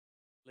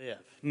live.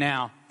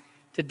 Now,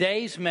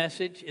 today's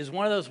message is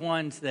one of those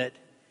ones that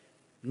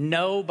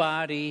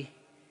nobody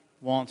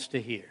wants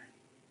to hear.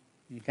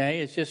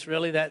 Okay, it's just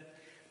really that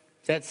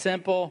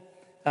simple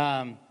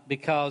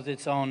because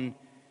it's on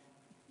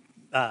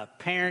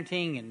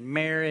parenting and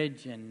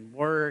marriage and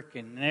work,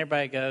 and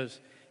everybody goes,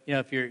 you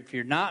know, if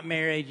you're not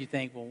married, you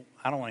think, well,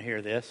 I don't want to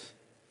hear this.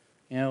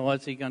 You know,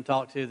 what's he going to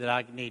talk to that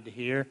I need to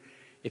hear?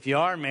 If you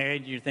are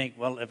married, you think,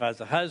 well, if I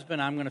was a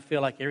husband, I'm going to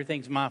feel like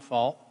everything's my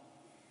fault.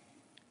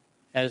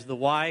 As the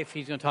wife,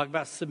 he's going to talk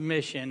about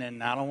submission,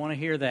 and I don't want to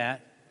hear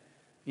that.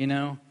 You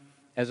know,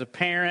 as a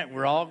parent,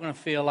 we're all going to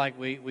feel like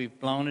we've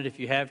blown it. If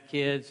you have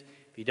kids,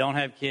 if you don't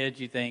have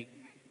kids, you think,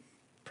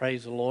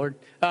 praise the Lord.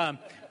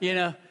 You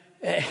know,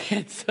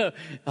 and so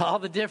all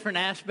the different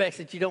aspects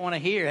that you don't want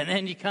to hear. And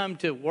then you come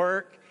to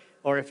work,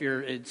 or if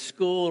you're in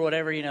school or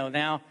whatever, you know,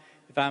 now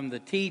if I'm the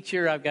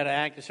teacher, I've got to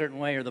act a certain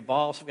way, or the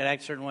boss, I've got to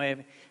act a certain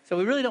way. So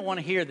we really don't want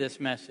to hear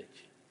this message.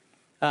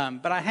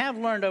 But I have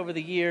learned over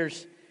the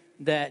years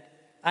that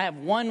I have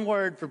one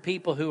word for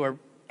people who are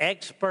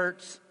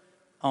experts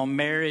on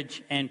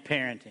marriage and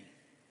parenting.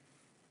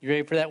 You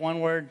ready for that one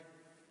word?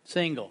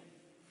 Single.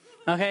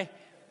 Okay?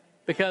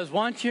 Because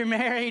once you're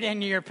married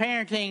and you're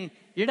parenting,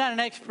 you're not an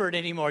expert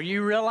anymore.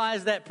 You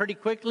realize that pretty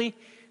quickly,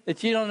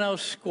 that you don't know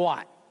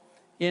squat.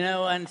 You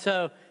know, and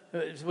so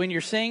when you're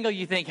single,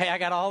 you think, hey, I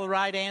got all the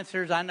right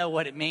answers. I know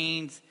what it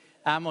means.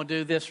 I'm going to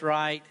do this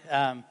right.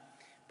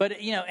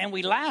 But, you know, and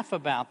we laugh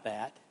about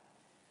that.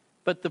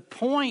 But the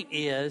point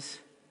is,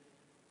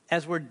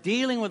 as we're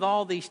dealing with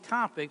all these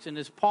topics, and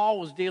as Paul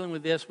was dealing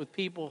with this with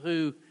people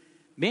who,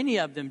 many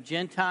of them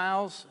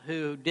Gentiles,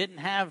 who didn't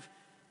have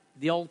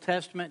the Old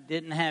Testament,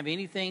 didn't have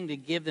anything to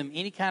give them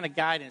any kind of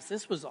guidance.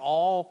 This was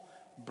all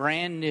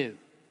brand new.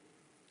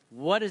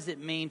 What does it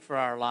mean for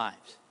our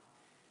lives?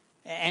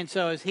 And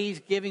so as he's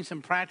giving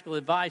some practical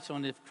advice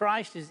on if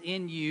Christ is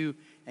in you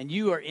and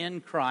you are in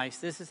Christ,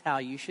 this is how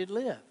you should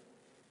live.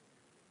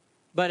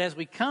 But as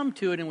we come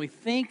to it and we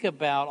think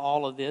about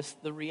all of this,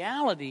 the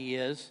reality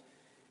is,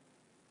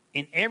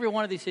 in every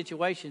one of these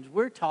situations,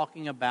 we're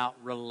talking about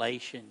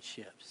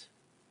relationships.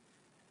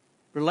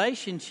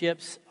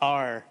 Relationships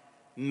are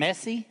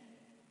messy.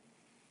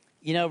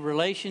 You know,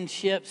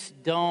 relationships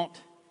they don't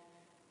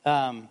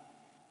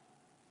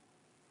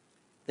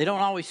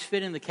always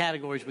fit in the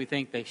categories we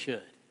think they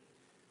should.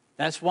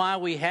 That's why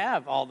we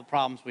have all the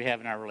problems we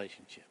have in our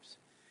relationships.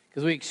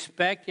 Because we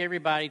expect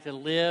everybody to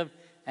live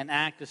and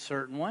act a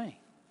certain way.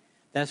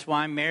 That's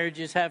why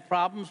marriages have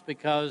problems,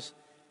 because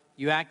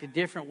you act a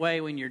different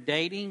way when you're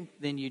dating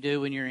than you do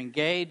when you're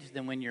engaged,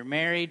 than when you're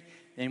married.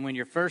 Then when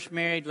you're first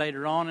married,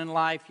 later on in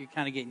life, you're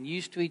kind of getting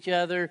used to each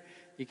other.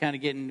 You're kind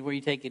of getting where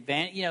you take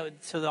advantage. You know,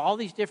 so all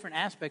these different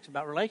aspects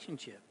about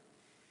relationship.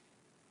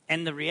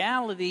 And the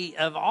reality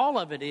of all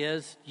of it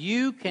is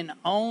you can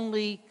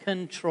only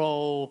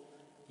control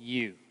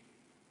you.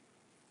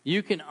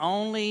 You can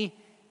only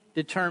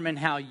determine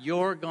how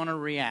you're going to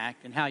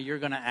react and how you're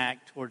going to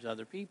act towards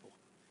other people.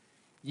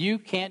 You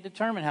can't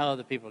determine how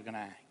other people are going to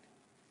act.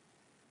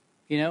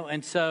 You know,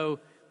 and so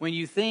when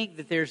you think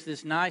that there's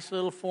this nice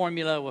little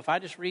formula, well, if I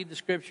just read the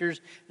scriptures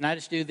and I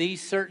just do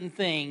these certain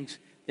things,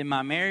 then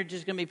my marriage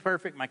is going to be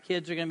perfect, my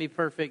kids are going to be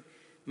perfect,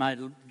 my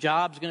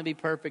job's going to be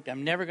perfect,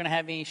 I'm never going to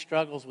have any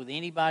struggles with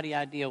anybody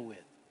I deal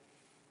with.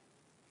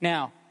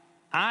 Now,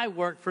 I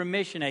work for a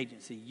mission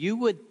agency. You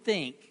would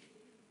think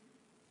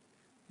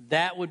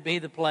that would be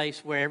the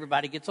place where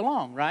everybody gets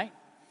along, right?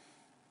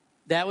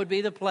 That would be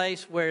the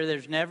place where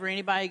there's never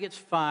anybody gets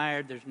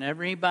fired, there's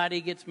never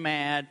anybody gets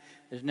mad,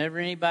 there's never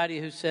anybody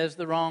who says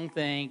the wrong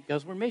thing,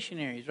 because we're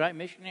missionaries, right?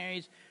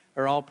 Missionaries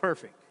are all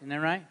perfect, isn't that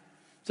right?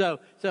 So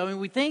when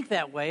we think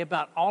that way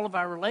about all of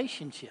our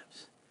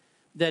relationships,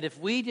 that if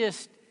we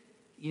just,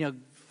 you know,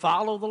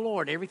 follow the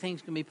Lord,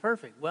 everything's going to be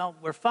perfect. Well,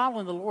 we're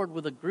following the Lord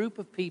with a group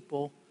of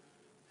people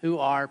who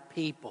are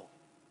people.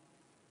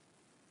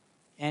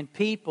 And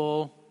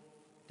people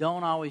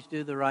don't always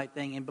do the right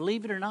thing. And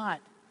believe it or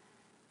not,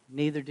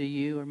 neither do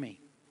you or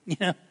me.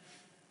 You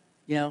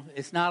know,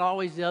 it's not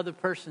always the other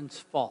person's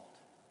fault.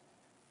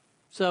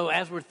 So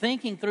as we're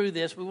thinking through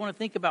this, we want to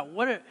think about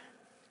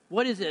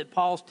what is it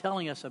Paul's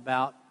telling us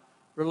about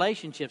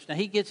relationships. Now,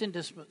 he gets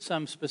into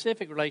some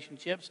specific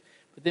relationships,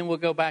 but then we'll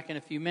go back in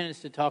a few minutes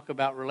to talk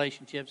about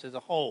relationships as a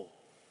whole.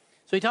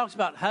 So he talks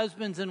about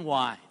husbands and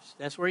wives.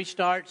 That's where he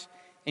starts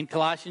in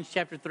Colossians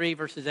chapter 3,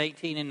 verses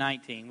 18 and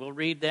 19. We'll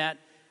read that.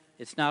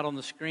 It's not on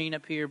the screen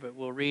up here, but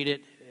we'll read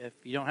it. If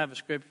you don't have a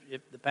script,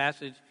 the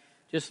passage,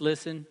 just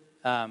listen.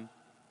 But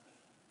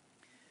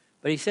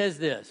he says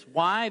this: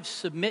 wives,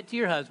 submit to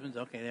your husbands.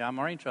 Okay, I'm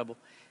already in trouble.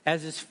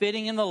 As is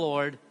fitting in the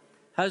Lord,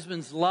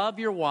 husbands, love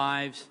your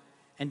wives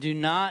and do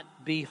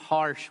not be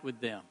harsh with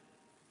them.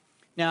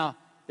 Now,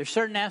 there's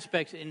certain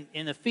aspects in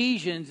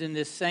Ephesians, in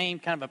this same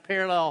kind of a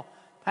parallel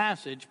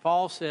passage,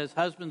 Paul says,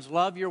 husbands,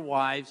 love your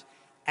wives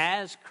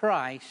as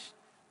Christ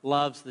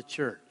loves the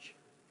church.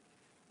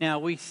 Now,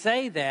 we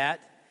say that,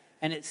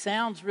 and it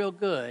sounds real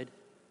good,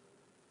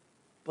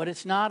 but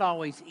it's not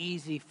always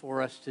easy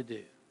for us to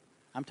do.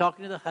 I'm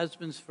talking to the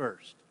husbands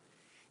first.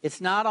 It's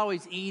not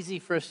always easy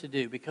for us to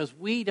do because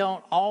we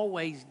don't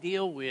always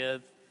deal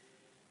with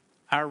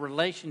our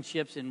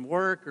relationships in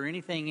work or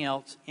anything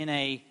else in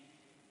a,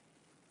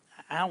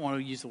 I don't want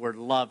to use the word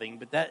loving,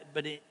 but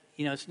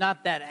it's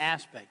not that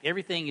aspect.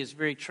 Everything is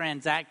very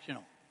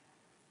transactional,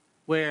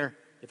 where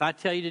if I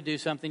tell you to do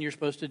something, you're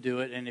supposed to do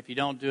it, and if you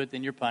don't do it,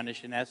 then you're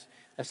punished, and that's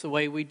the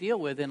way we deal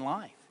with in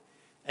life.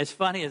 As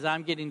funny as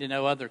I'm getting to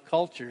know other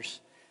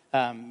cultures,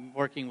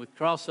 working with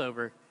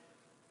Crossover,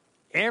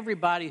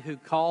 everybody who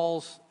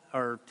calls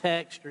or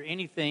texts or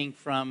anything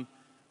from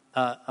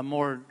a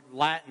more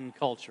Latin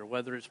culture,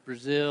 whether it's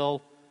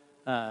Brazil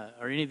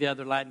or any of the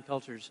other Latin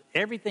cultures,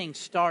 everything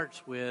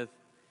starts with,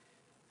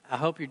 I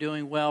hope you're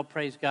doing well,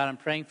 praise God, I'm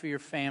praying for your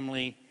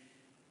family,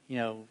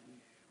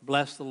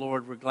 bless the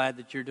Lord, we're glad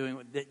that you're doing,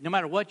 no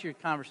matter what your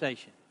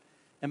conversation.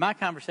 And my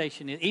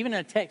conversation is, even in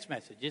a text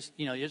message,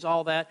 there's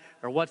all that,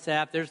 or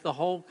WhatsApp, there's the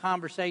whole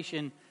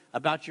conversation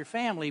about your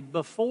family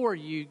before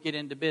you get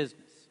into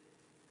business.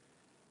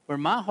 Where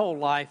my whole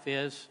life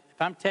is,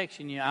 if I'm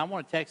texting you, I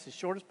want to text as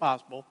short as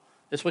possible.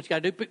 That's what you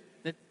got to do.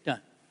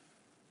 Done.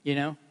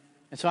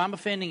 And so I'm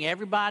offending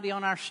everybody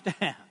on our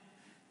staff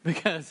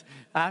because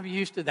I'm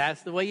used to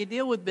that's the way you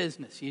deal with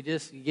business. You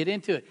get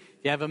into it.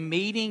 If you have a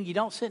meeting, you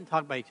don't sit and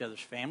talk about each other's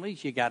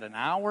families. You got an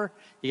hour.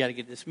 You got to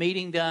get this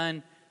meeting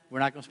done. We're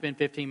not going to spend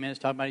 15 minutes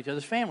talking about each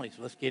other's families.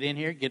 Let's get in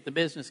here, get the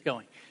business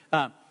going.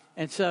 But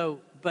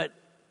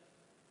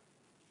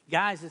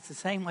guys, it's the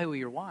same way with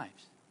your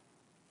wives.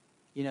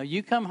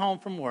 You come home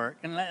from work,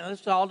 and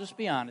let's all just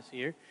be honest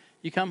here.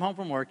 You come home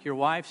from work, your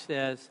wife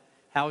says,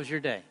 how was your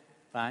day?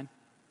 Fine.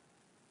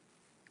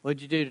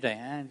 What'd you do today?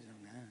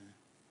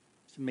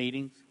 Some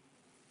meetings.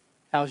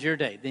 How was your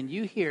day? Then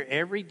you hear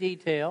every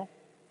detail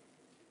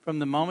from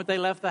the moment they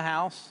left the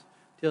house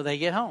till they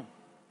get home.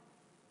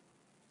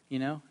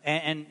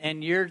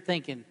 And you're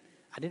thinking,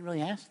 I didn't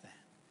really ask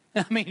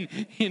that. I mean,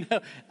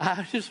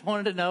 I just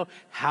wanted to know,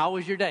 how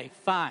was your day?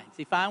 Fine.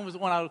 See, fine was the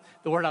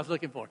word I was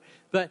looking for.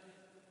 But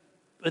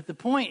the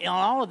point on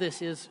all of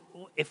this is,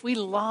 if we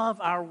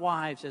love our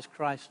wives as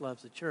Christ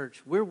loves the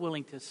church, we're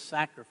willing to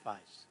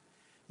sacrifice.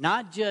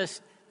 Not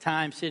just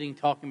time sitting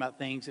talking about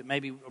things that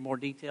maybe are more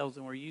details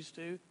than we're used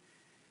to,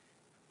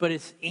 but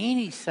it's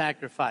any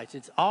sacrifice.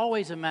 It's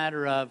always a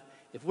matter of,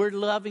 if we're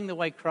loving the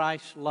way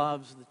Christ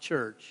loves the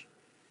church,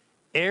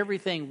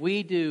 everything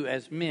we do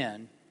as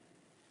men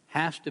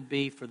has to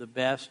be for the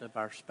best of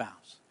our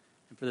spouse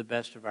and for the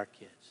best of our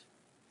kids.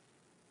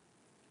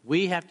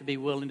 We have to be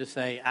willing to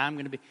say, I'm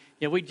going to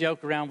be... we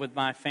joke around with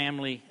my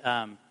family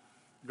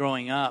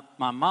growing up.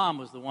 My mom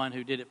was the one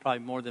who did it probably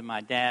more than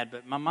my dad.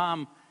 But my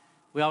mom,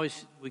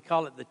 we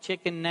call it the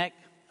chicken neck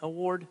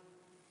award,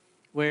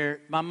 where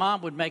my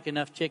mom would make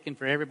enough chicken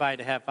for everybody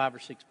to have 5 or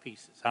 6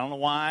 pieces. I don't know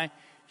why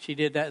she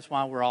did that. That's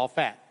why we're all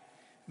fat.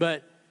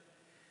 But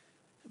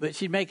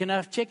she'd make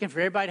enough chicken for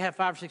everybody to have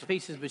 5 or 6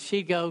 pieces, but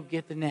she'd go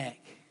get the neck.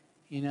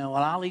 Well,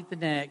 I'll eat the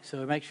neck,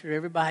 so make sure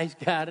everybody's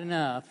got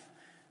enough.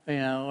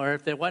 Or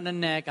if there wasn't a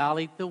neck, I'll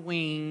eat the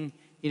wing.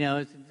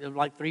 It's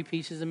like 3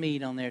 pieces of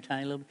meat on there,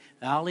 tiny little.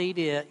 I'll eat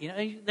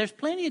it. There's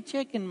plenty of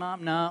chicken,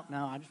 Mom. No,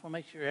 I just want to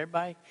make sure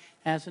everybody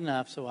has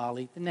enough, so I'll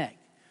eat the neck.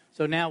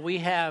 So now we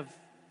have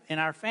in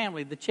our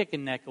family the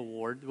chicken neck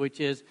award, which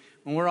is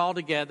when we're all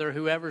together,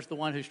 whoever's the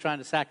one who's trying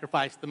to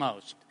sacrifice the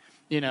most,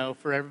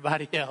 for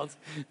everybody else,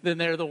 then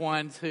they're the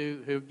ones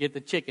who get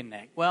the chicken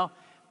neck. Well,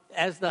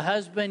 as the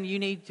husband, you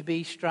need to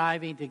be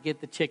striving to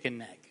get the chicken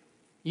neck.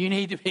 You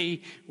need to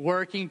be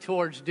working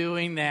towards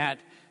doing that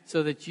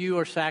so that you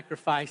are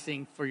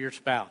sacrificing for your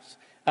spouse.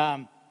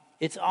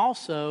 It's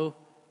also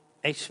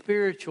a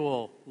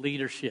spiritual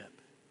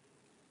leadership.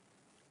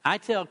 I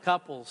tell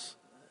couples,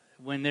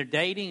 when they're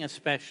dating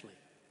especially,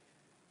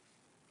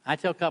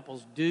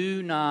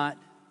 do not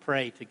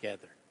pray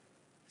together.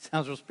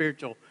 Sounds real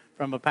spiritual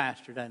from a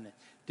pastor, doesn't it?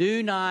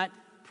 Do not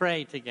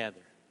pray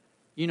together.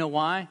 You know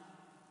why?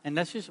 And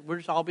we're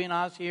just all being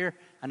honest here.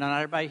 I know not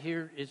everybody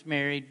here is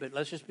married, but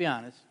let's just be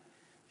honest.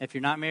 If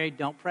you're not married,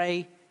 don't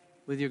pray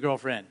with your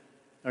girlfriend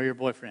or your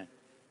boyfriend.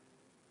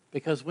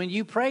 Because when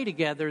you pray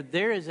together,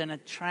 there is an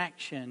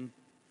attraction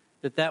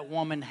that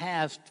woman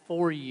has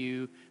for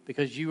you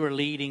because you are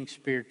leading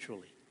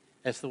spiritually.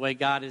 That's the way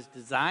God has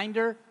designed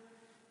her.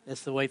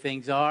 That's the way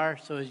things are.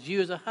 So as you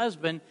as a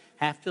husband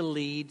have to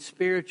lead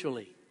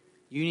spiritually.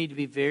 You need to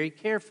be very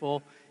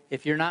careful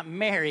if you're not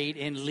married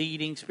in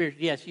leading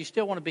spiritually. Yes, you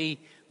still want to be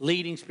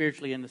leading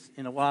spiritually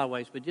in a lot of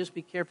ways, but just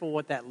be careful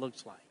what that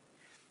looks like.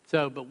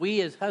 But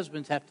we as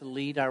husbands have to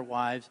lead our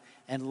wives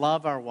and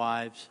love our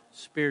wives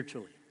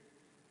spiritually.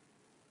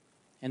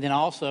 And then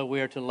also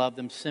we are to love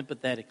them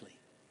sympathetically.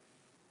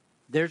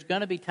 There's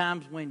going to be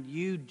times when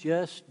you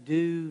just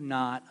do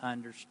not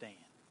understand.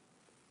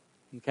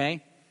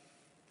 Okay?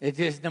 It's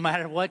just no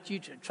matter what you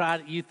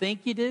try, you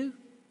think you do,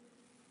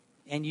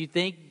 and you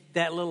think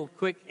that little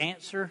quick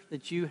answer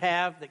that you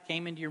have that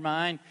came into your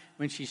mind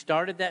when she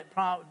started that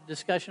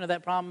discussion of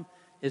that problem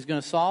is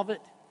going to solve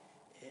it.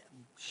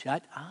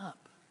 Shut up.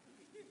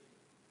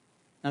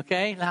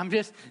 Okay?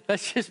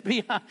 Let's just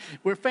be honest.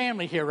 We're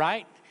family here,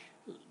 right?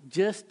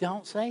 Just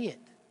don't say it.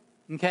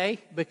 okay?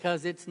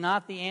 Because it's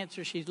not the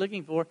answer she's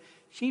looking for.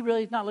 She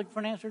really is not looking for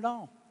an answer at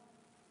all.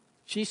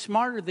 She's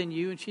smarter than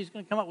you, and she's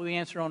going to come up with the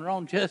answer on her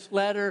own. Just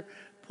let her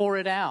pour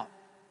it out.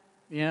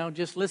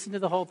 Just listen to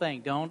the whole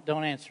thing. Don't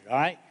answer, all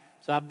right?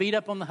 So I beat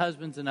up on the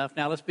husbands enough.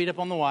 Now let's beat up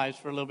on the wives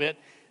for a little bit.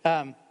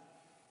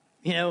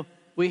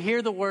 We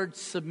hear the word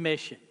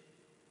submission.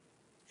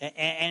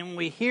 And when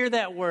we hear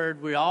that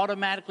word, we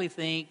automatically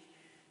think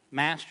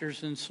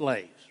masters and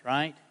slaves,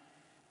 right?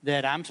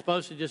 That I'm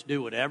supposed to just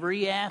do whatever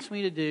he asks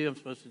me to do. I'm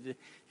supposed to do.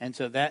 And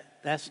so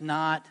that's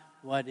not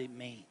what it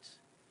means.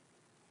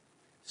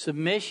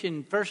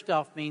 Submission, first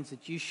off, means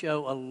that you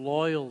show a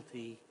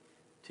loyalty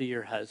to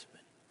your husband.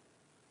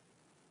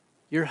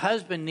 Your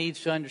husband needs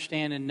to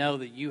understand and know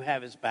that you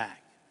have his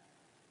back.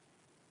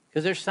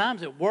 Because there's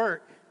times at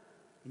work,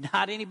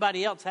 not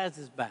anybody else has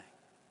his back.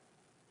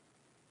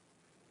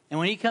 And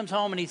when he comes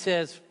home and he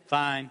says,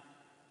 fine,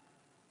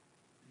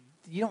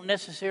 you don't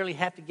necessarily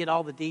have to get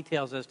all the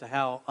details as to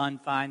how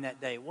unfine that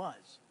day was.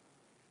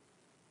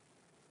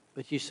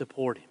 But you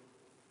support him.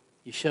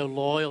 You show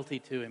loyalty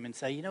to him and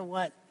say, you know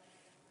what?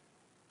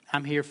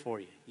 I'm here for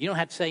you. You don't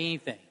have to say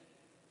anything.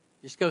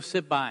 Just go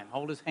sit by him.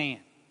 Hold his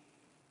hand.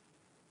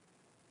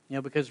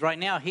 Because right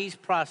now he's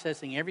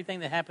processing everything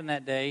that happened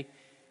that day,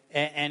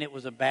 and it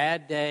was a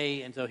bad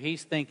day, and so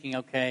he's thinking,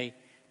 okay,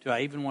 do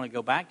I even want to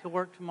go back to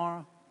work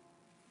tomorrow?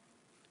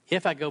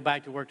 If I go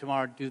back to work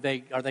tomorrow, are they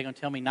going to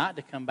tell me not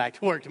to come back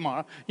to work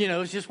tomorrow?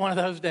 It's just one of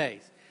those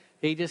days.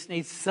 He just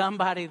needs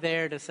somebody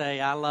there to say,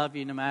 I love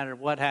you no matter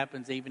what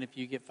happens, even if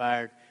you get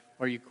fired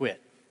or you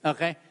quit.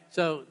 Okay?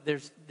 So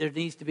there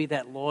needs to be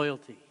that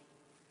loyalty.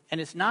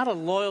 And it's not a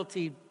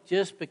loyalty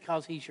just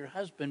because he's your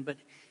husband, but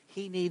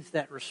he needs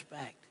that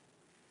respect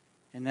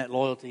and that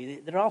loyalty.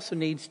 There also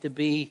needs to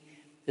be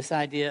this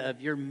idea of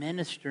you're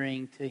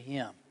ministering to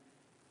him.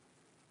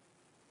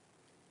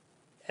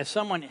 As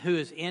someone who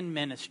is in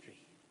ministry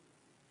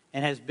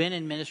and has been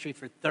in ministry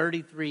for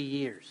 33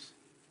 years,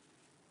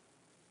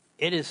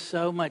 it is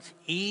so much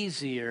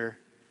easier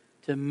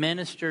to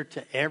minister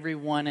to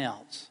everyone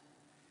else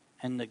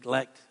and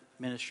neglect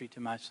ministry to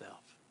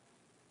myself.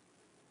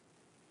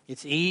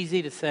 It's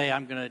easy to say,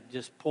 I'm going to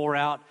just pour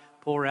out,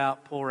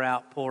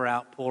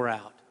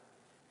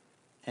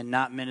 and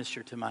not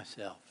minister to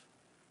myself.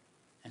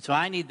 And so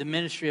I need the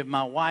ministry of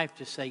my wife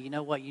to say, you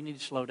know what, you need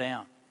to slow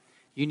down.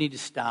 You need to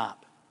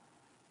stop.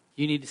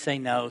 You need to say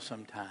no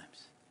sometimes.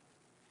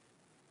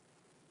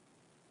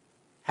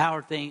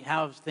 How's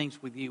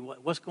things with you?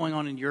 What's going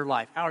on in your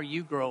life? How are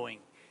you growing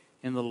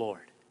in the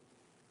Lord?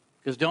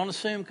 Because don't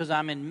assume because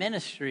I'm in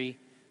ministry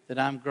that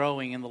I'm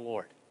growing in the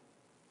Lord.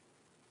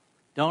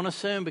 Don't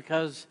assume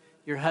because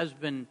your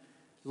husband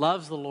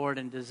loves the Lord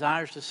and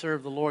desires to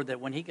serve the Lord that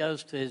when he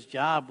goes to his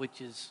job,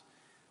 which is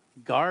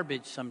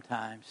garbage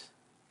sometimes,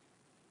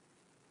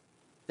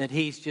 that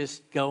he's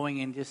just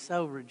going and just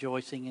so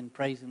rejoicing and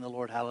praising the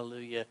Lord,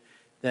 hallelujah,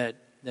 that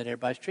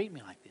everybody's treating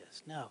me like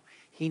this. No,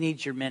 he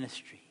needs your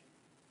ministry.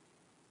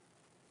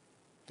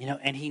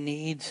 And he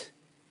needs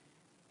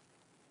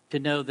to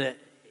know that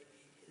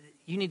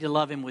you need to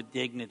love him with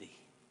dignity.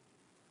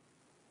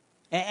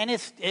 And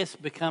it's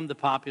become the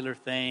popular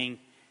thing,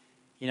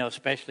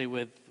 especially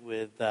with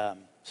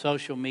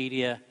social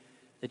media,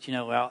 that,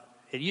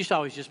 it used to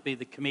always just be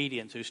the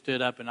comedians who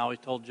stood up and always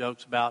told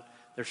jokes about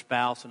their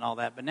spouse and all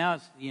that. But now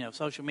it's,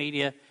 social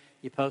media,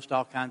 you post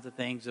all kinds of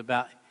things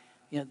about,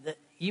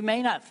 you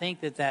may not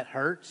think that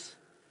hurts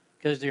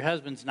because your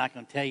husband's not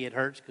going to tell you it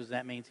hurts because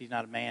that means he's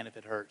not a man if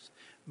it hurts.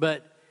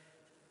 But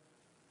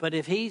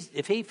if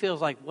he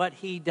feels like what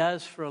he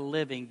does for a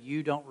living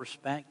you don't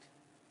respect,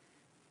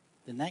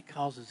 then that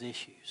causes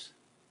issues.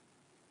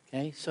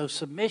 Okay? So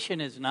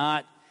submission is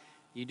not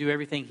you do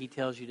everything he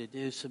tells you to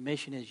do.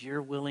 Submission is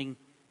you're willing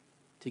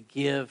to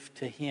give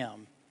to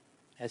him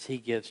as he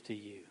gives to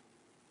you.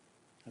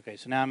 Okay,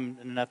 so now I'm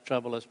in enough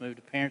trouble. Let's move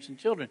to parents and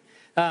children.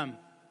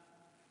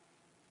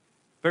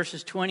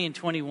 Verses 20 and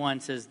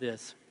 21 says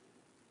this.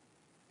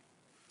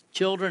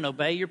 Children,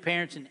 obey your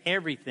parents in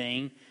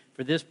everything,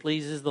 for this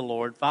pleases the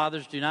Lord.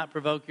 Fathers, do not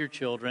provoke your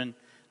children,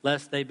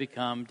 lest they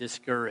become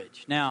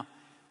discouraged. Now,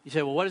 you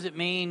say, well, what does it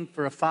mean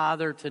for a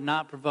father to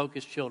not provoke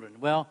his children?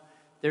 Well,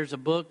 there's a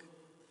book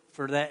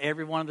for that.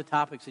 Every one of the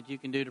topics that you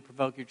can do to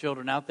provoke your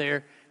children out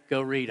there,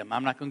 go read them.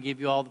 I'm not going to give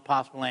you all the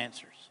possible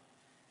answers.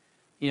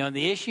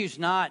 The issue's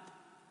not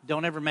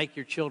don't ever make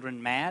your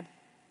children mad.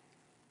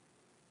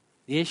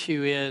 The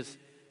issue is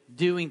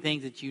doing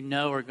things that you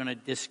know are going to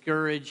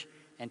discourage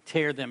and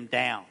tear them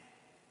down.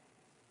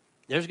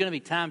 There's going to be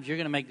times you're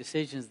going to make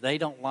decisions they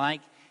don't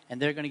like,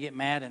 and they're going to get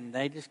mad, and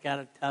they just got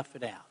to tough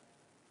it out.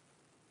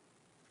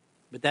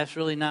 But that's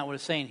really not what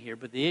it's saying here.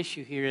 But the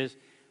issue here is,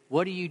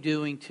 what are you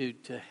doing to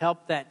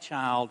help that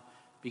child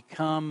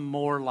become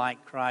more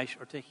like Christ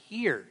or to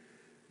hear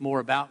more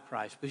about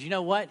Christ? Because you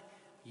know what?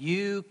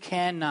 You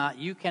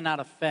cannot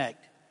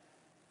affect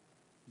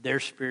their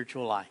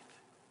spiritual life.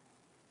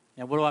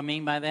 Now, what do I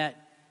mean by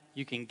that?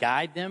 You can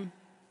guide them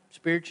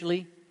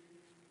spiritually,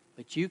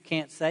 but you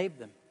can't save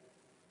them.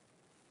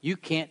 You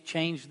can't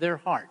change their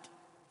heart.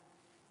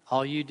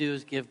 All you do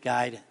is give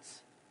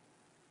guidance.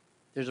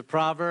 There's a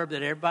proverb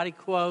that everybody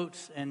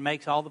quotes and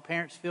makes all the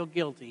parents feel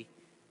guilty,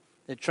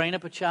 that train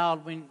up a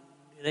child when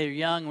they're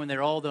young, when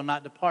they're old, they'll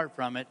not depart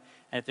from it.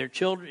 And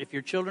if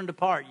your children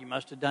depart, you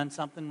must have done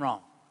something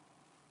wrong.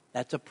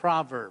 That's a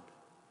proverb.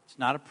 It's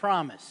not a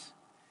promise.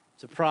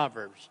 It's a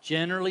proverb.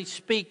 Generally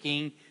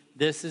speaking,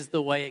 this is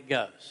the way it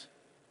goes.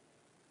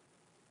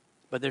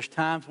 But there's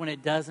times when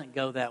it doesn't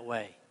go that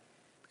way,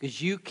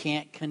 because you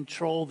can't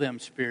control them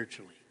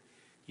spiritually.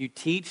 You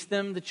teach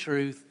them the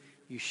truth,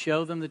 you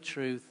show them the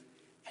truth,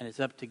 and it's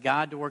up to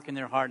God to work in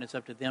their heart, and it's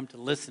up to them to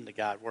listen to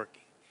God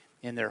working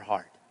in their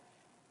heart.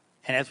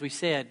 And as we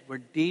said, we're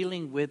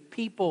dealing with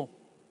people.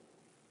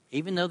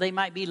 Even though they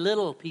might be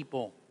little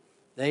people,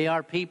 they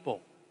are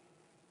people.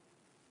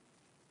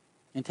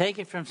 And take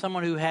it from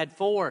someone who had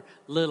 4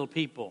 little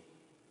people.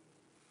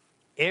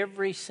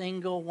 Every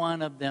single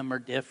one of them are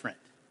different.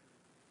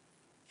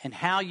 And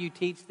how you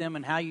teach them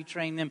and how you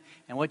train them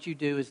and what you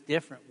do is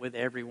different with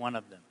every one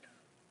of them.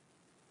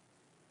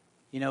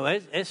 You know,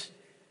 this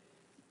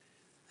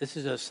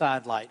is a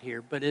sidelight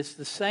here, but it's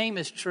the same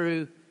is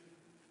true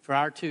for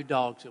our 2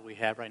 dogs that we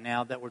have right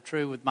now that were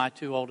true with my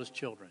 2 oldest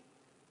children.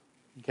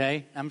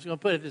 Okay? I'm just going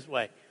to put it this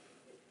way.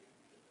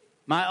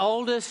 My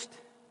oldest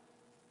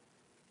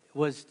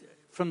was,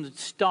 from the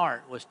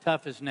start, was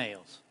tough as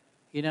nails.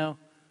 You know?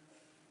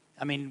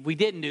 I mean, we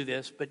didn't do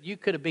this, but you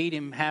could have beat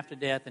him half to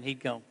death and he'd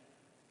go,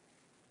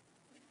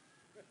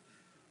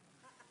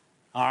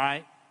 all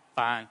right,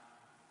 fine.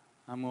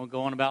 I'm going to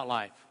go on about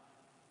life.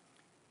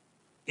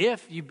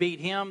 If you beat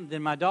him,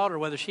 then my daughter,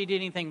 whether she did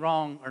anything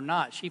wrong or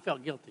not, she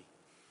felt guilty.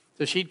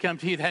 So she'd come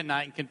to you that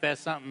night and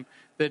confess something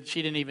that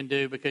she didn't even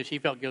do because she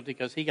felt guilty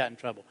because he got in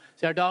trouble.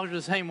 See, our dogs are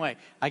the same way.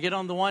 I get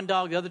on the one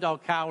dog, the other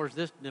dog cowers.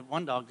 The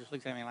one dog just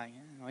looks at me like,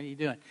 what are you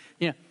doing?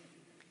 You know,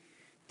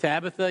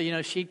 Tabitha, you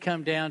know, she'd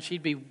come down.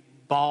 She'd be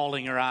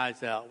bawling her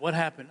eyes out. What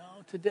happened?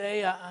 Oh,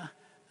 today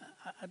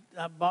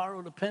I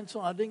borrowed a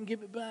pencil. I didn't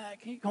give it back.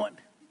 He's going,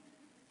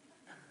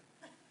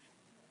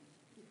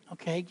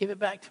 okay, give it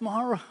back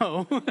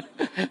tomorrow.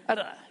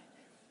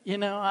 You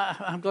know,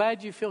 I'm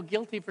glad you feel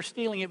guilty for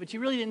stealing it, but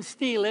you really didn't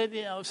steal it.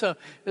 You know, so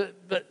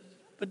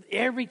but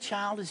every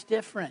child is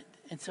different,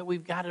 and so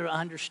we've got to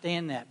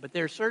understand that. But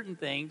there are certain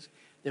things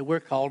that we're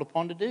called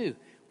upon to do.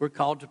 We're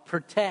called to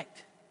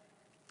protect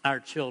our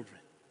children.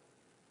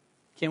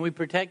 Can we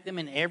protect them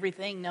in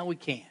everything? No, we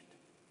can't.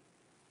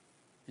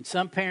 And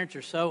some parents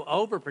are so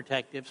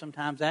overprotective,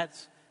 sometimes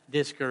that's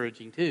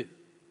discouraging too.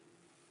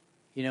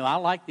 You know, I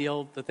like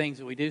the things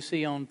that we do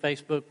see on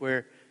Facebook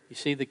where you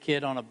see the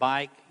kid on a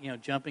bike, you know,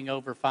 jumping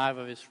over 5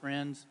 of his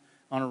friends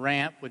on a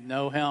ramp with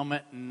no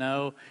helmet and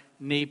no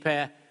knee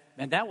pad.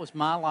 And that was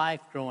my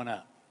life growing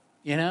up,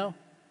 you know.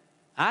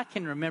 I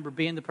can remember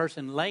being the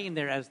person laying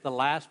there as the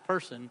last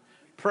person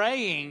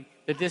praying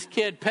that this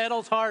kid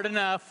pedals hard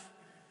enough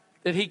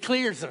that he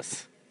clears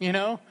us, you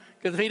know.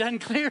 Because if he doesn't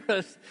clear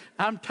us,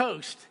 I'm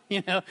toast,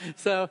 you know.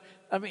 So,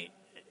 I mean,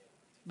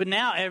 but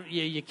now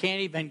you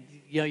can't even,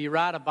 you know, you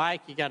ride a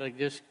bike, you got to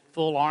just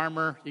full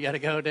armor, you got to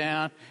go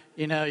down,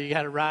 you know, you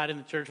got to ride in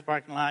the church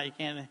parking lot, you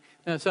can't, you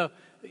know, so,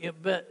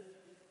 but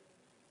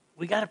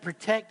we got to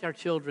protect our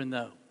children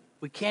though.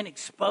 We can't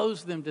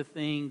expose them to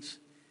things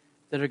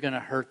that are going to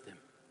hurt them.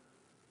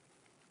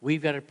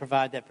 We've got to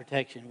provide that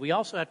protection. We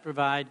also have to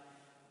provide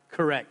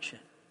correction.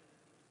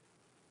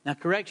 Now,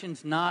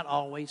 correction's not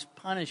always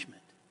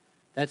punishment.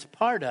 That's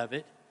part of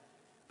it,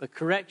 but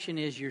correction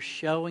is you're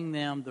showing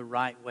them the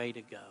right way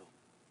to go.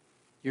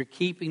 You're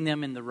keeping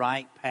them in the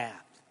right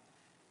path,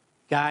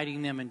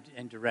 guiding them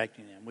and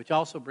directing them, which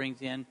also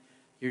brings in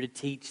you're to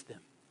teach them,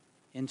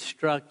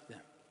 instruct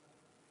them.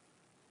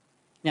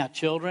 Now,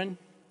 children,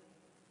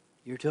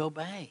 you're to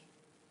obey.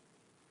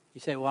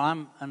 You say, well,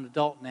 I'm an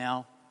adult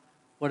now.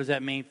 What does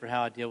that mean for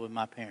how I deal with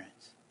my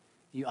parents?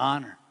 You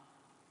honor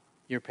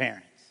your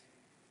parents.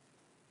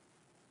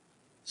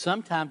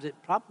 Sometimes it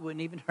probably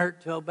wouldn't even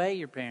hurt to obey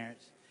your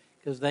parents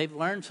because they've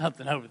learned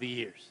something over the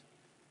years.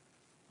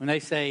 When they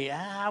say,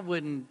 I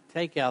wouldn't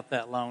take out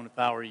that loan if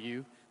I were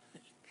you.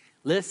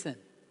 Listen,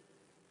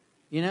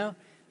 you know,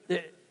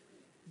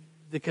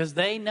 because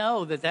they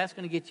know that that's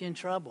going to get you in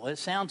trouble. It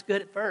sounds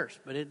good at first,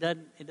 but it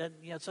doesn't,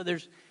 you know,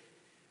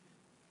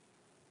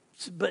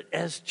 but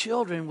as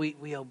children,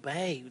 we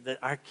obey. That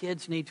our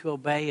kids need to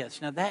obey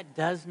us. Now, that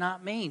does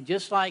not mean,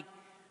 just like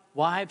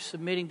wives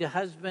submitting to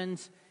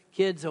husbands,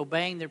 kids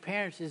obeying their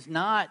parents is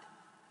not,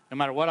 no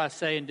matter what I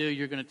say and do,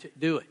 you're going to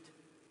do it.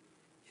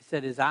 It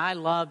said, as I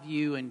love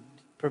you and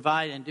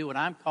provide and do what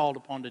I'm called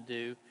upon to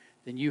do,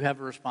 then you have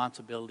a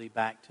responsibility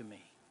back to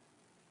me.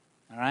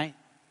 All right?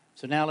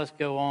 So now let's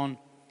go on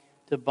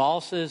to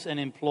bosses and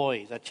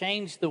employees. I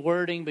changed the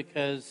wording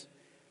because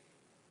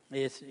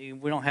we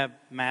don't have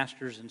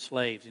masters and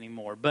slaves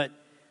anymore. But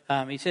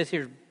he says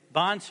here,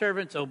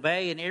 bondservants,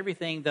 obey in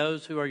everything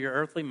those who are your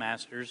earthly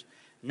masters,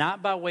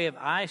 not by way of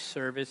eye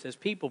service as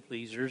people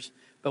pleasers,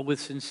 but with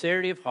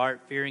sincerity of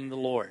heart, fearing the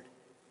Lord.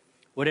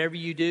 Whatever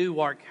you do,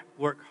 work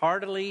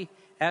heartily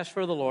as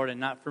for the Lord and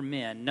not for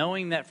men,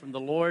 knowing that from the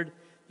Lord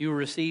you will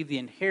receive the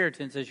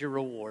inheritance as your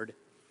reward.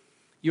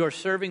 You are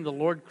serving the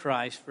Lord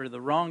Christ, for the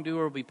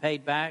wrongdoer will be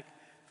paid back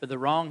for the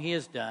wrong he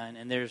has done,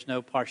 and there is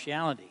no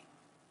partiality.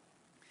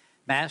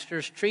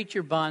 Masters, treat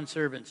your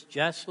bondservants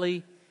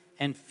justly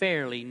and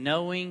fairly,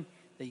 knowing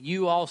that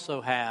you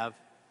also have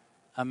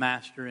a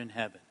master in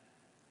heaven.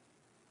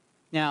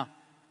 Now,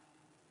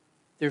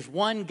 there's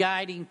one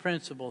guiding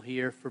principle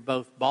here for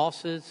both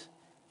bosses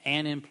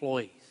and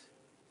employees.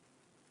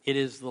 It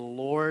is the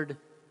Lord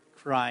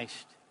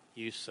Christ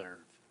you serve.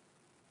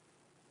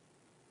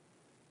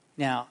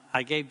 Now,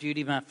 I gave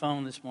Judy my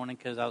phone this morning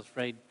because I was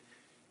afraid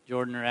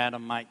Jordan or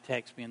Adam might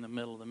text me in the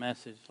middle of the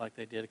message like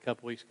they did a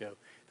couple weeks ago.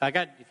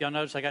 If y'all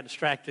notice, I got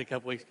distracted a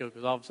couple weeks ago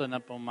because all of a sudden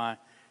up on my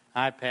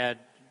iPad,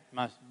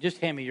 just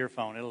hand me your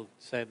phone. It'll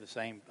have the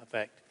same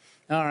effect.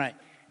 All right.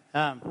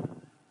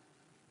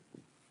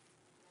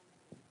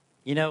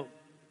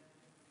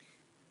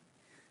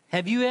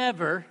 Have you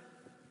ever,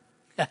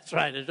 that's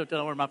right, I don't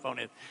know where my phone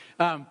is.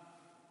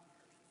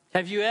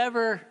 Have you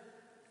ever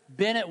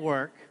been at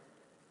work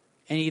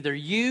and either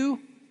you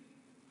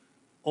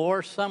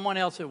or someone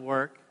else at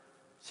work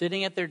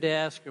sitting at their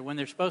desk or when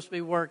they're supposed to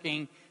be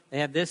working, they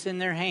have this in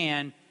their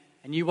hand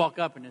and you walk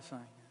up and it's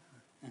like,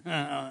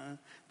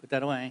 put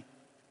that away.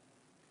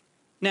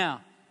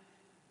 Now,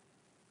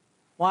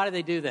 why do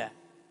they do that?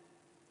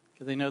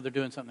 Because they know they're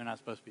doing something they're not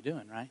supposed to be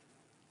doing, right?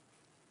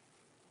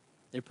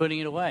 They're putting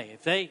it away.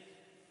 If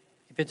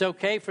it's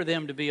okay for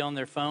them to be on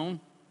their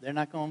phone, they're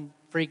not going to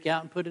freak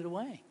out and put it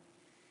away.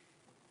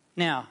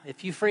 Now,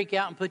 if you freak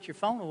out and put your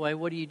phone away,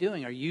 what are you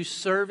doing? Are you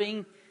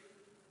serving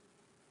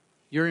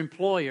your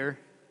employer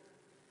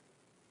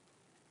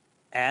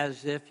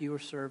as if you were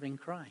serving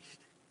Christ?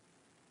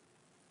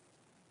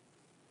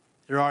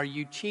 Or are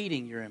you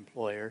cheating your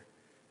employer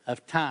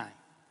of time?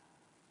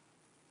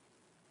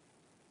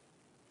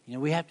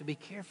 We have to be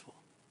careful.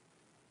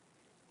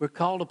 We're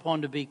called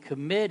upon to be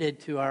committed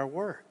to our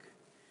work.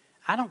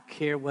 I don't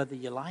care whether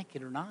you like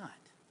it or not.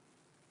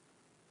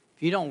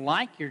 If you don't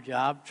like your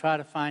job, try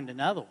to find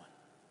another one.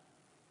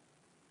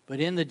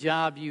 But in the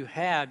job you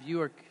have,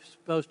 you are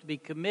supposed to be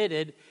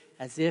committed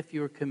as if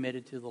you were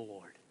committed to the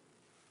Lord.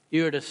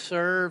 You are to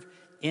serve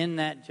in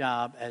that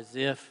job as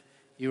if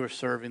you are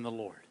serving the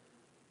Lord.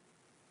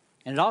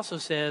 And it also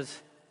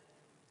says,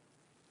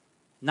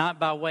 not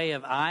by way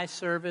of eye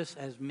service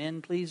as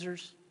men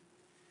pleasers.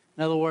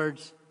 In other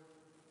words,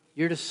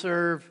 you're to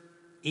serve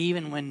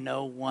even when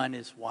no one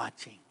is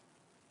watching.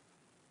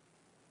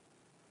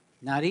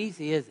 Not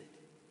easy, is it?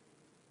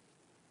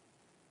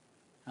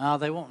 Oh,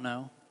 they won't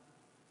know.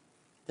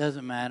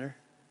 Doesn't matter.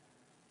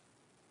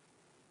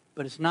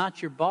 But it's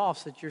not your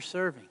boss that you're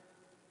serving.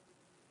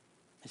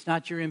 It's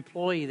not your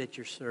employee that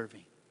you're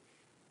serving.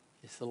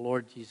 It's the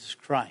Lord Jesus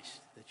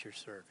Christ that you're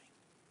serving.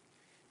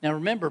 Now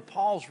remember,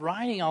 Paul's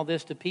writing all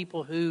this to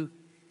people who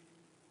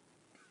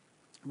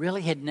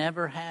really had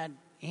never had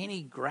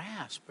any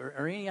grasp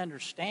or any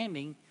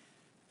understanding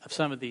of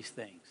some of these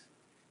things.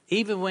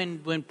 Even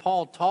when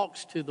Paul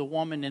talks to the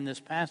woman in this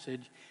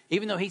passage,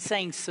 even though he's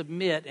saying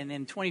submit, and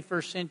in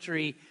 21st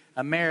century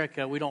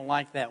America, we don't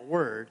like that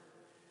word,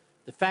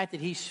 the fact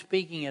that he's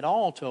speaking at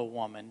all to a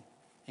woman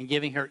and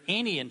giving her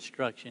any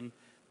instruction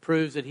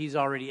proves that he's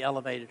already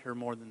elevated her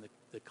more than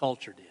the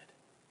culture did.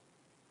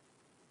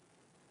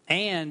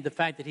 And the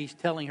fact that he's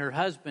telling her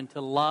husband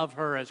to love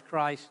her as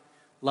Christ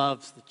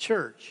loves the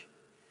church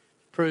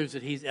proves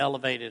that he's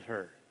elevated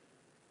her.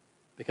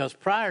 Because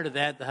prior to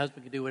that, the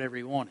husband could do whatever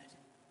he wanted.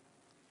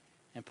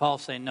 And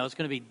Paul's saying, no, it's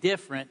going to be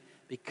different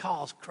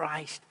because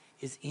Christ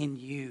is in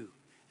you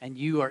and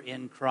you are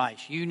in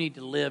Christ. You need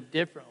to live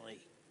differently.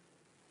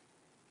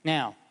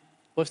 Now,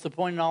 what's the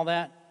point in all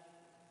that?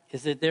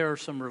 Is that there are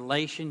some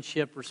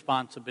relationship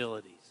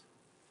responsibilities.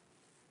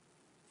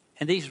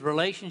 And these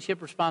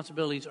relationship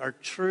responsibilities are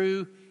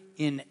true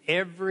in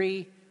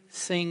every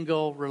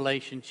single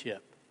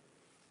relationship.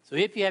 So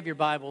if you have your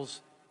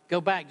Bibles,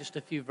 go back just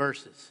a few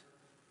verses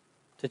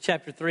to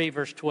chapter 3,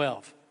 verse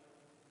 12.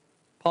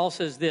 Paul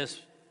says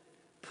this,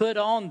 put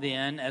on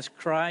then as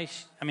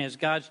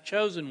God's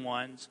chosen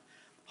ones,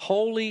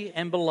 holy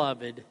and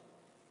beloved,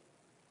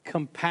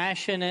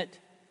 compassionate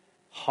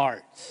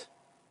hearts.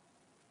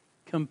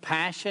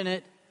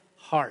 Compassionate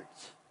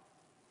hearts.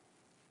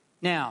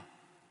 Now,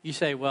 you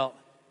say, well,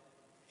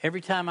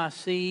 every time I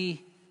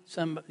see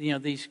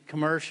these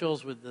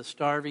commercials with the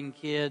starving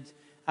kids,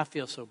 I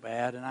feel so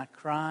bad and I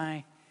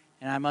cry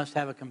and I must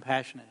have a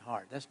compassionate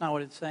heart. That's not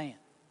what it's saying.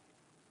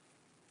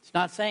 It's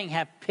not saying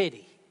have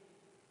pity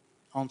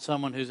on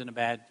someone who's in a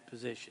bad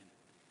position.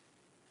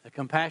 A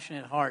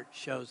compassionate heart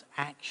shows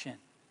action.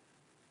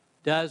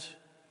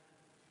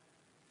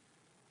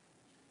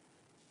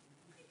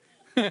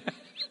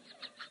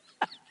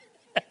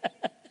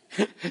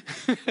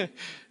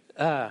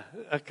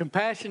 A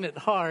compassionate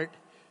heart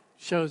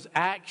shows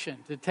action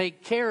to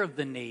take care of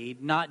the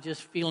need, not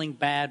just feeling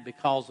bad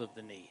because of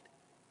the need.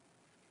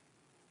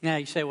 Now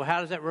you say, well,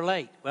 how does that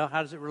relate? Well,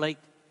 how does it relate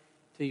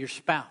to your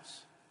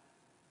spouse?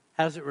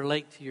 How does it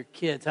relate to your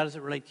kids? How does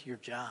it relate to your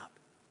job?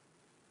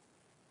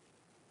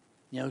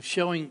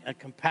 Showing a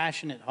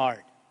compassionate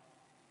heart.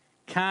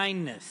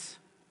 Kindness.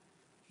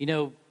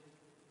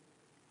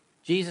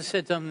 Jesus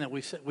said something that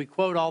we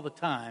quote all the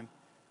time,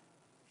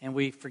 and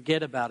we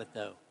forget about it,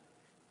 though,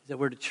 is that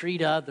we're to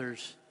treat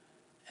others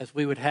as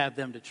we would have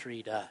them to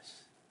treat us.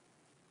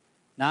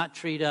 Not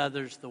treat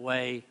others the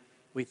way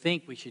we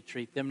think we should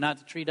treat them, not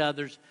to treat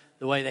others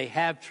the way they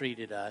have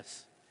treated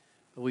us,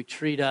 but we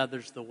treat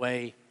others the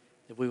way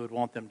that we would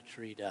want them to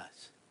treat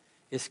us.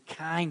 It's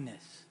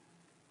kindness.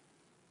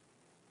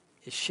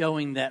 It's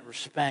showing that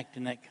respect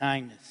and that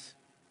kindness.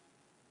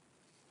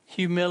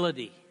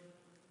 Humility.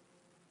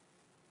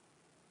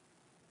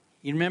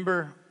 You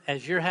remember,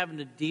 as you're having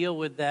to deal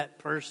with that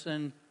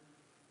person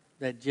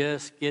that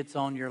just gets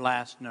on your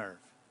last nerve,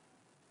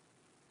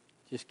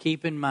 just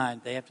keep in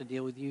mind they have to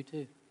deal with you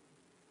too.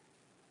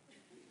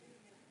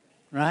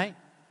 Right?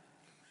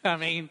 I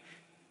mean,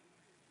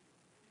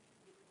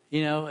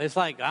 it's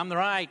like I'm the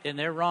right and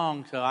they're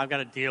wrong, so I've got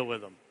to deal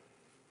with them.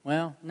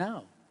 Well,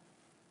 no.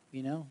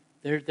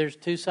 There's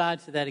two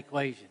sides to that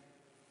equation.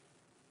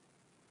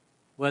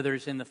 Whether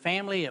it's in the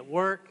family, at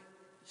work,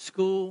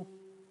 school,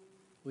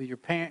 with your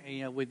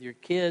parent, with your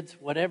kids,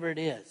 whatever it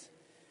is.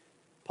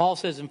 Paul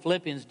says in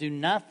Philippians, do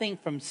nothing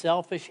from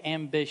selfish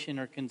ambition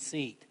or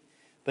conceit,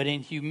 but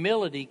in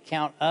humility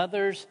count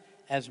others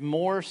as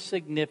more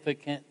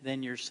significant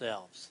than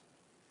yourselves.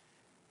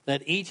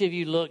 Let each of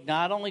you look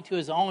not only to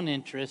his own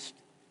interest,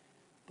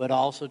 but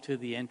also to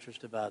the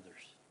interest of others.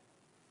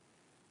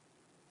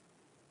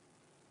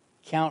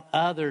 Count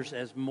others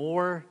as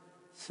more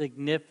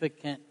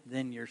significant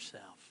than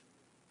yourself.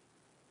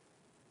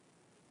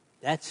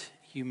 That's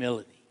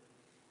humility.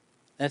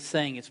 That's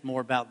saying it's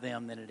more about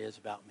them than it is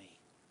about me.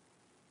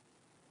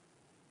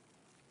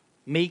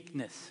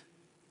 Meekness.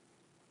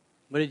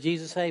 What did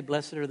Jesus say?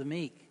 Blessed are the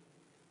meek,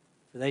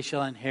 for they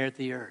shall inherit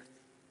the earth.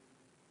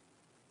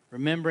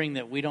 Remembering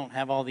that we don't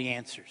have all the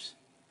answers.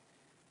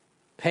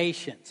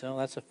 Patience. Oh,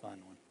 that's a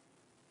fun one.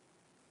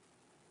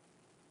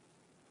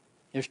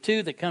 There's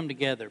two that come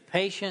together.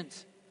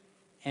 Patience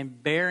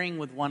and bearing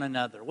with one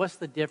another. What's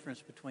the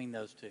difference between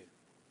those two?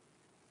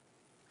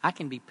 I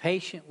can be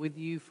patient with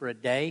you for a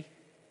day,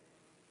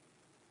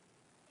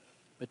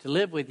 but to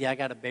live with you, I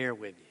got to bear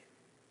with you.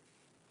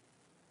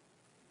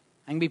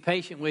 I can be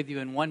patient with you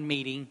in one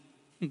meeting,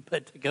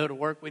 but to go to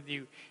work with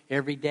you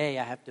every day,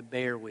 I have to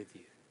bear with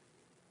you.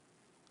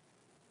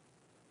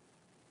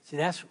 See,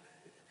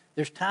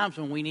 there's times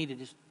when we need to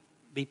just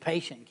be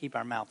patient and keep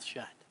our mouths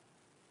shut.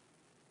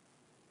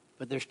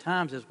 But there's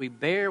times as we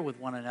bear with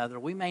one another,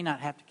 we may not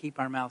have to keep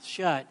our mouths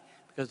shut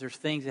because there's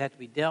things that have to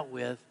be dealt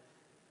with,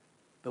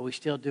 but we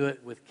still do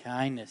it with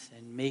kindness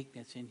and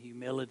meekness and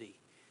humility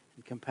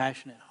and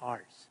compassionate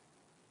hearts.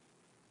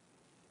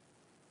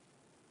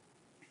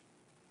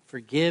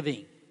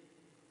 Forgiving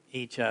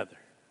each other.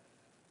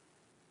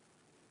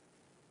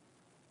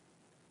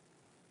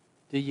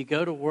 Do you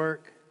go to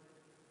work?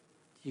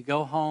 Do you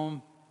go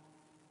home?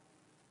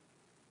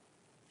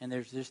 And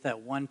there's just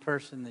that one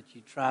person that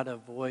you try to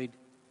avoid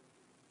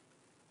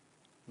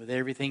with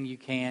everything you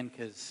can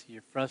because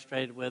you're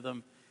frustrated with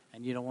them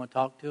and you don't want to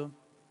talk to them?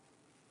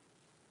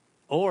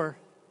 Or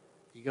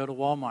you go to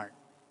Walmart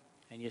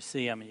and you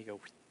see them and you go,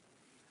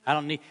 I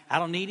don't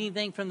need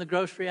anything from the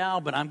grocery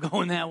aisle, but I'm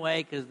going that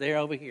way because they're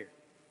over here.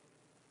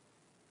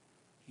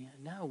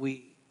 No,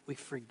 we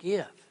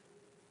forgive.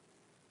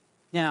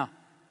 Now,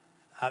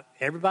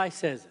 everybody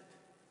says it.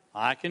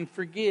 I can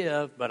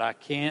forgive, but I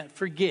can't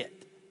forget.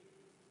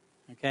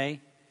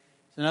 Okay?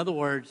 So in other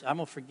words, I'm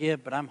going to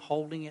forgive, but I'm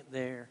holding it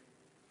there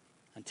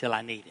until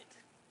I need it.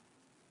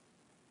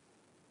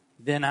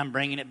 Then I'm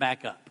bringing it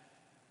back up.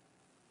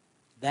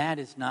 That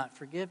is not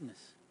forgiveness.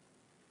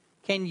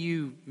 Can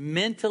you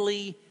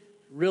mentally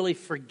really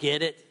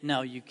forget it?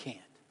 No, you can't.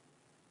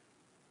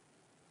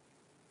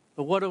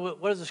 But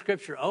what does the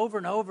Scripture over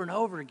and over and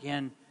over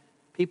again,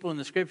 people in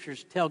the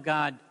Scriptures tell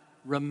God,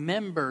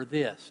 remember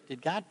this.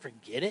 Did God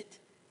forget it?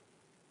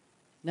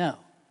 No.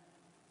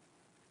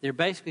 They're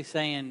basically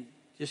saying,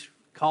 just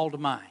call to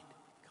mind.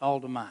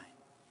 Call to mind.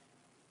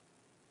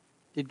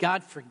 Did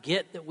God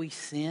forget that we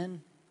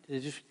sin? Did it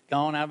just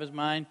gone out of his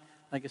mind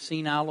like a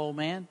senile old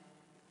man?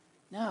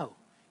 No.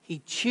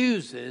 He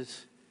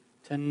chooses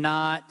to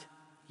not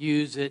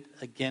use it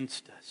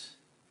against us.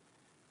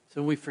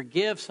 So when we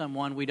forgive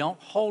someone, we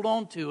don't hold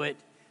on to it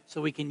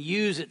so we can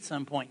use it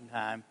some point in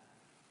time.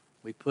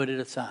 We put it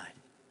aside.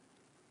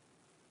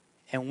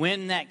 And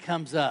when that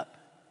comes up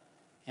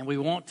and we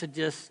want to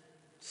just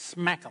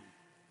smack them,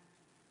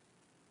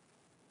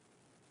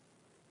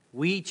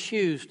 we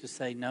choose to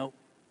say, nope,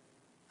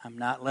 I'm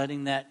not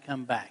letting that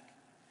come back.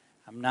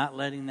 I'm not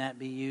letting that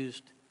be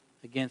used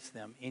against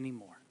them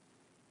anymore.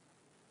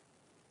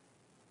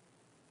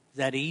 Is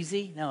that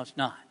easy? No, it's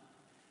not.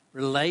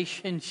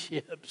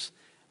 Relationships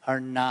are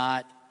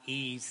not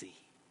easy.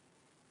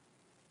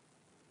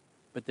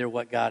 But they're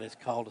what God has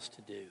called us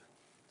to do.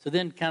 So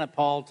then kind of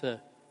Paul,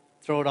 to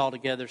throw it all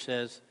together,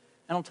 says,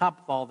 and on top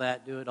of all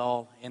that, do it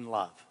all in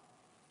love.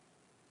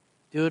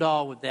 Do it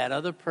all with that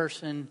other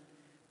person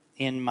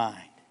in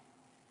mind.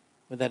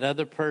 With that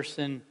other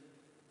person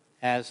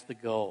as the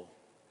goal.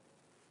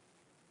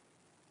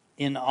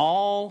 In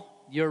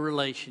all your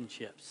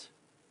relationships,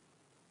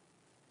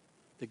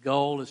 The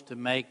goal is to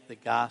make the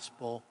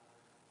gospel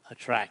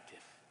attractive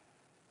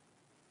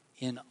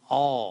in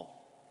all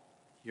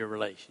your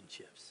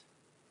relationships.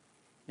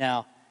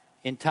 Now,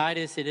 in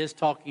Titus, it is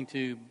talking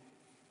to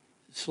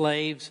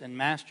slaves and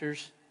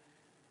masters.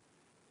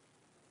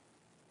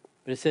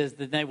 But it says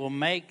that they will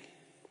make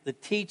the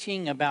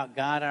teaching about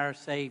God our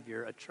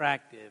Savior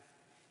attractive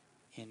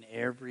in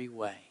every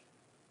way.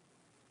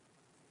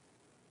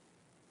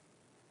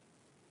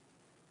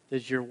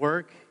 Does your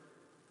work,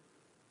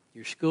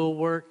 your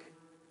schoolwork,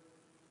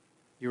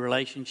 your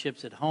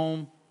relationships at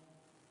home,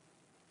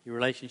 your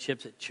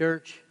relationships at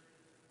church,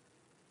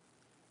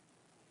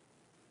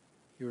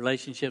 your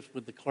relationships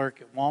with the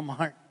clerk at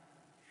Walmart,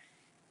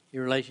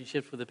 your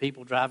relationships with the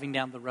people driving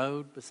down the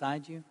road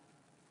beside you?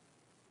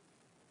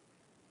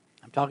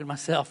 I'm talking to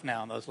myself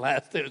now on those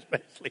last two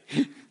especially.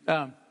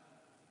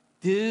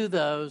 Do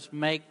those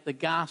make the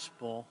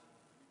gospel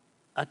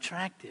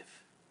attractive?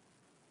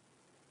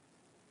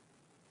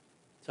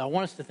 So I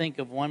want us to think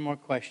of one more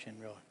question,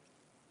 really.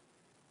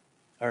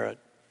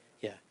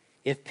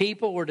 If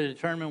people were to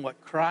determine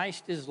what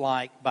Christ is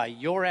like by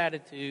your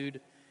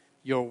attitude,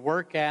 your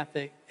work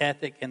ethic,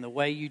 and the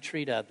way you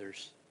treat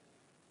others,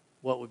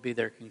 what would be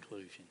their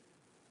conclusion?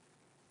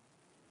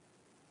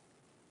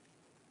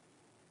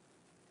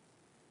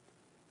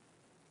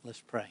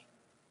 Let's pray.